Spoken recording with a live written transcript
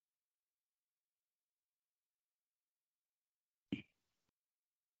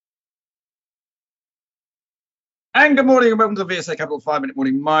And good morning and welcome to the VSA Capital 5-Minute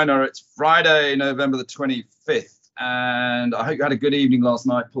Morning Miner. It's Friday, November the 25th. And I hope you had a good evening last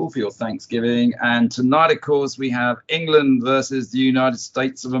night, Paul, for your Thanksgiving. And tonight, of course, we have England versus the United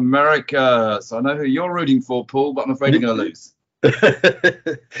States of America. So I know who you're rooting for, Paul, but I'm afraid you're going to lose.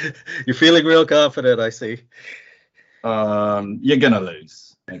 You're feeling real confident, I see. You're going to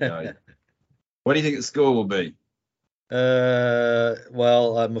lose. Okay. What do you think the score will be?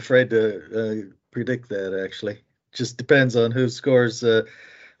 Well, I'm afraid to predict that, actually. Just depends on who scores,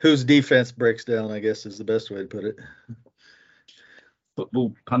 whose defense breaks down, I guess is the best way to put it.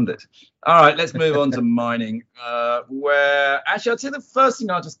 Football pundit. All right, let's move on to mining. Where actually, I'd say the first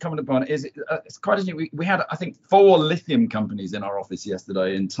thing I'll just comment upon is it's quite interesting. We had, I think, 4 lithium companies in our office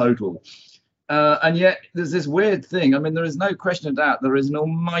yesterday in total. And yet there's this weird thing. I mean, there is no question of doubt there is an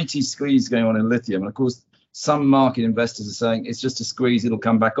almighty squeeze going on in lithium. And of course, some market investors are saying it's just a squeeze, it'll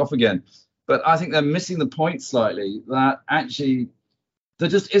come back off again. But I think they're missing the point slightly that actually there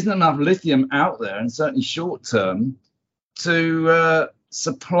just isn't enough lithium out there, and certainly short term, to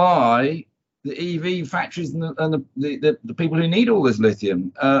supply the EV factories and the people who need all this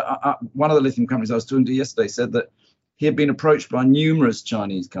lithium. One of the lithium companies I was talking to yesterday said that he had been approached by numerous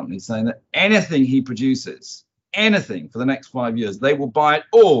Chinese companies saying that anything he produces, anything for the next 5 years, they will buy it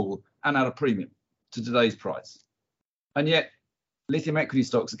all and at a premium to today's price. And yet lithium equity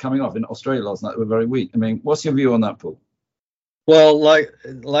stocks are coming off. In Australia last night, they were very weak. I mean, what's your view on that, Paul? Well,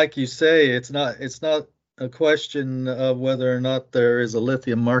 like you say, it's not a question of whether or not there is a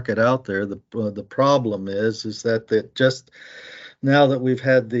lithium market out there. The problem is that just now that we've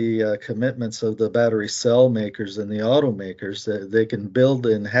had the commitments of the battery cell makers and the automakers, they can build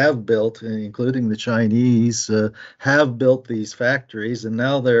and have built, including the Chinese, have built these factories, and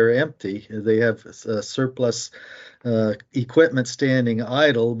now they're empty. They have surplus equipment standing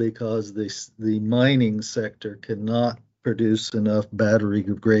idle because the mining sector cannot produce enough battery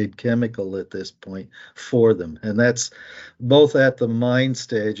grade chemical at this point for them, and that's both at the mine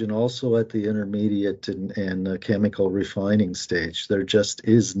stage and also at the intermediate and chemical refining stage. There just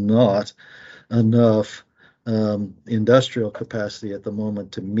is not enough industrial capacity at the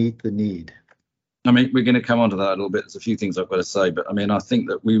moment to meet the need. I mean, we're going to come on to that a little bit. There's a few things I've got to say, but I mean, I think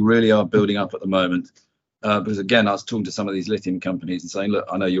that we really are building up at the moment. Because again, I was talking to some of these lithium companies and saying, look,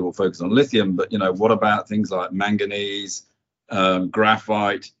 I know you're all focused on lithium, but what about things like manganese,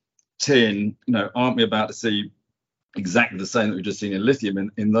 graphite, tin? Aren't we about to see exactly the same that we've just seen in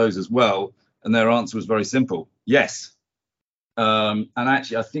lithium in those as well? And their answer was very simple: yes. And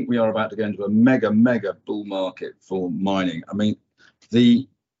actually, I think we are about to go into a mega bull market for mining. I mean, the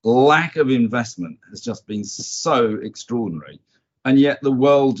lack of investment has just been so extraordinary, and yet the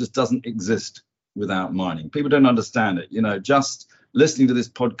world just doesn't exist without mining. People don't understand it. Just listening to this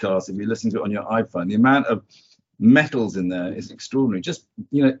podcast, if you listen to it on your iPhone, the amount of metals in there is extraordinary. Just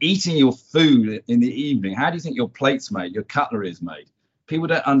eating your food in the evening, how do you think your plate's made, your cutlery is made? People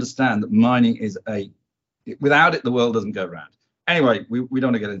don't understand that mining is without it, the world doesn't go round. Anyway, we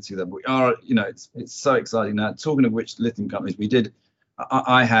don't want to get into that, but we are, it's so exciting now. Talking of which, lithium companies,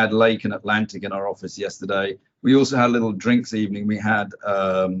 I had Lake and Atlantic in our office yesterday. We also had a little drinks evening. We had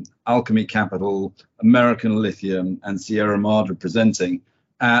Alchemy Capital, American Lithium, and Sierra Madre presenting.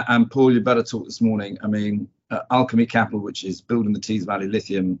 And Paul, you better talk this morning. I mean, Alchemy Capital, which is building the Tees Valley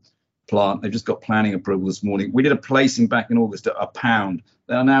lithium plant, they've just got planning approval this morning. We did a placing back in August at £1.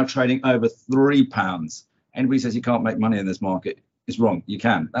 They are now trading over £3. Anybody says you can't make money in this market is wrong. You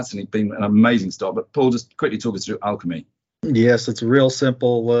can. That's been an amazing start. But Paul, just quickly talk us through Alchemy. Yes, it's a real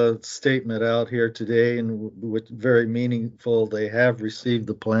simple statement out here today, and very meaningful. They have received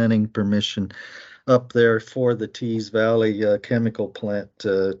the planning permission up there for the Tees Valley chemical plant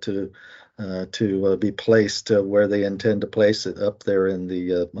to be placed where they intend to place it, up there in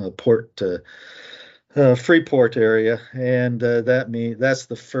the Freeport area, and that's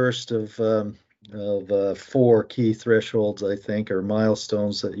the first of 4 key thresholds, I think, or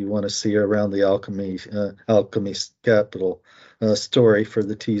milestones that you want to see around the Alchemy Capital story for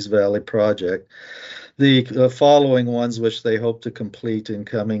the Tees Valley project. The following ones, which they hope to complete in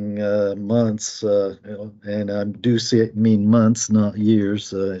coming months, and I do mean months, not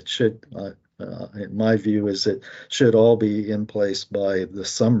years. It should, in my view, is it should all be in place by the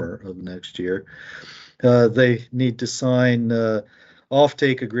summer of next year. They need to sign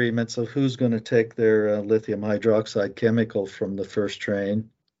offtake agreements of who's going to take their lithium hydroxide chemical from the first train.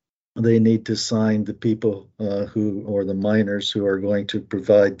 They need to sign the people or the miners who are going to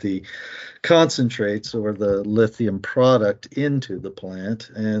provide the concentrates or the lithium product into the plant.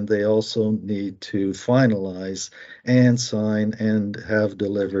 And they also need to finalize and sign and have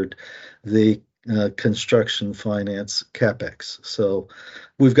delivered the construction finance capex. So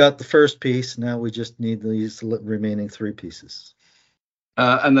we've got the first piece. Now we just need these remaining three pieces.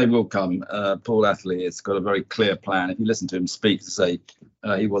 And they will come. Paul Atherley has got a very clear plan. If you listen to him speak,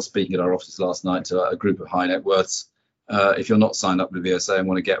 he was speaking at our office last night to a group of high net worths. If you're not signed up with VSA and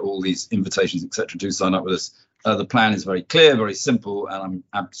want to get all these invitations, etc., do sign up with us. The plan is very clear, very simple, and I'm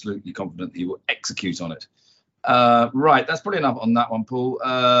absolutely confident that he will execute on it. Right, that's probably enough on that one, Paul.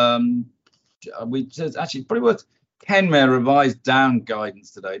 Actually probably worth Kenmare revised down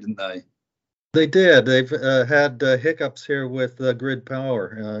guidance today, didn't they? They did. They've had hiccups here with grid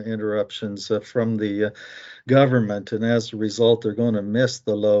power interruptions from the government, and as a result, they're going to miss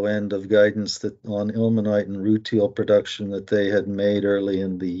the low end of guidance that on ilmenite and rutile production that they had made early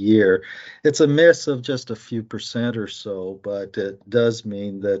in the year. It's a miss of just a few percent or so, but it does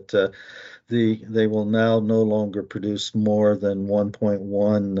mean that they will now no longer produce more than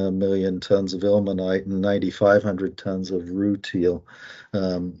 1.1 million tons of ilmenite and 9,500 tons of rutile,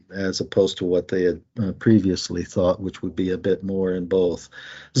 as opposed to what they had previously thought, which would be a bit more in both.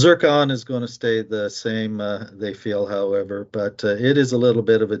 Zircon is going to stay the same, they feel, however, but it is a little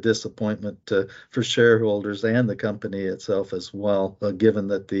bit of a disappointment for shareholders and the company itself as well, given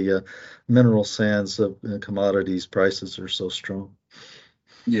that the mineral sands commodities prices are so strong.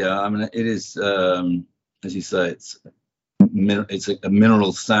 Yeah, I mean, it is, as you say, it's a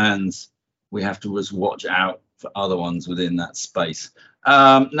mineral sands. We have to just watch out for other ones within that space.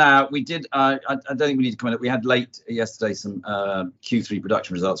 Now, we did, I don't think we need to comment. We had late yesterday some Q3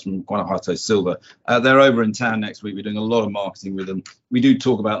 production results from Guanajuato Silver. They're over in town next week. We're doing a lot of marketing with them. We do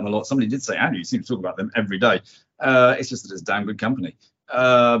talk about them a lot. Somebody did say, Andrew, you seem to talk about them every day. It's just that it's a damn good company.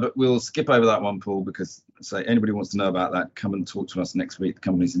 But we'll skip over that one, Paul, because say anybody wants to know about that, come and talk to us next week. The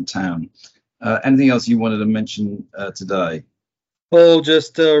company's in town. Anything else you wanted to mention today? Well,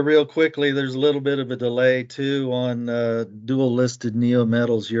 just real quickly, there's a little bit of a delay too on dual listed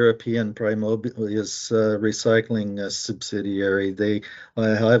Neometals European Primobius recycling subsidiary. They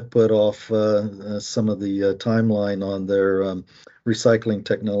have put off some of the timeline on their recycling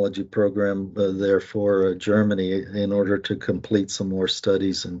technology program there for Germany in order to complete some more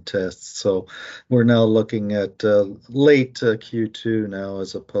studies and tests. So we're now looking at late Q2 now,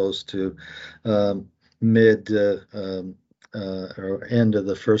 as opposed to mid or end of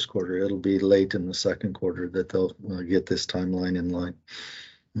the first quarter. It'll be late in the second quarter that they'll get this timeline in line.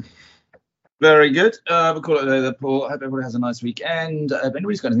 Very good. We'll call it there, Paul. I hope everybody has a nice weekend. If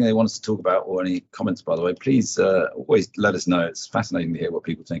anybody's got anything they want us to talk about or any comments, by the way, please always let us know. It's fascinating to hear what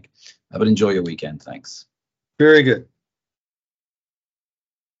people think. But enjoy your weekend. Thanks. Very good.